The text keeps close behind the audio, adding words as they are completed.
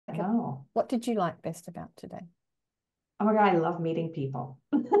I know. What did you like best about today? Oh my God, I love meeting people.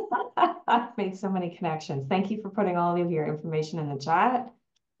 I've made so many connections. Thank you for putting all of your information in the chat.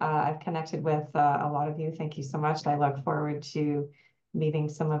 I've connected with a lot of you. Thank you so much. I look forward to meeting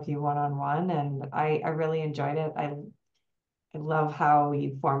some of you one-on-one, and I really enjoyed it. I love how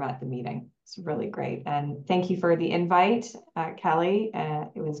you format the meeting. It's really great. And thank you for the invite, Kelly.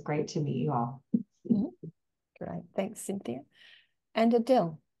 It was great to meet you all. Great. Thanks, Cynthia. And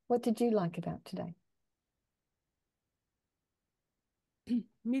Adele, what did you like about today?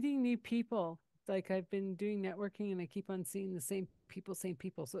 Meeting new people. Like I've been doing networking and I keep on seeing the same people.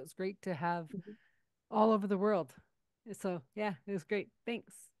 So it's great to have all over the world. So yeah, it was great.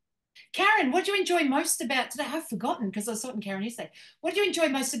 Thanks. Karen, what do you enjoy most about today? I've forgotten because I saw it in Karen yesterday. What do you enjoy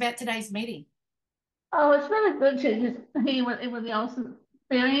most about today's meeting? Oh, it's really good to just hear what everybody else has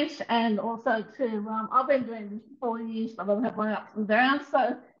experienced, and also to I've been doing this for 4 years, but I've had my ups and downs,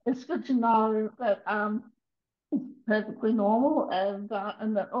 so it's good to know that it's perfectly normal, and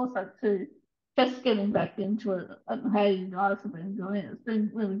that also to just getting back into it and how you guys have been doing it. It's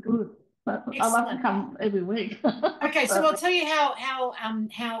been really good. But I like to come every week. Okay, so I'll tell you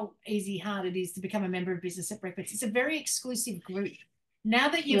how easy hard it is to become a member of Business at Breakfast. It's a very exclusive group. Now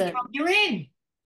that you've come, you're in.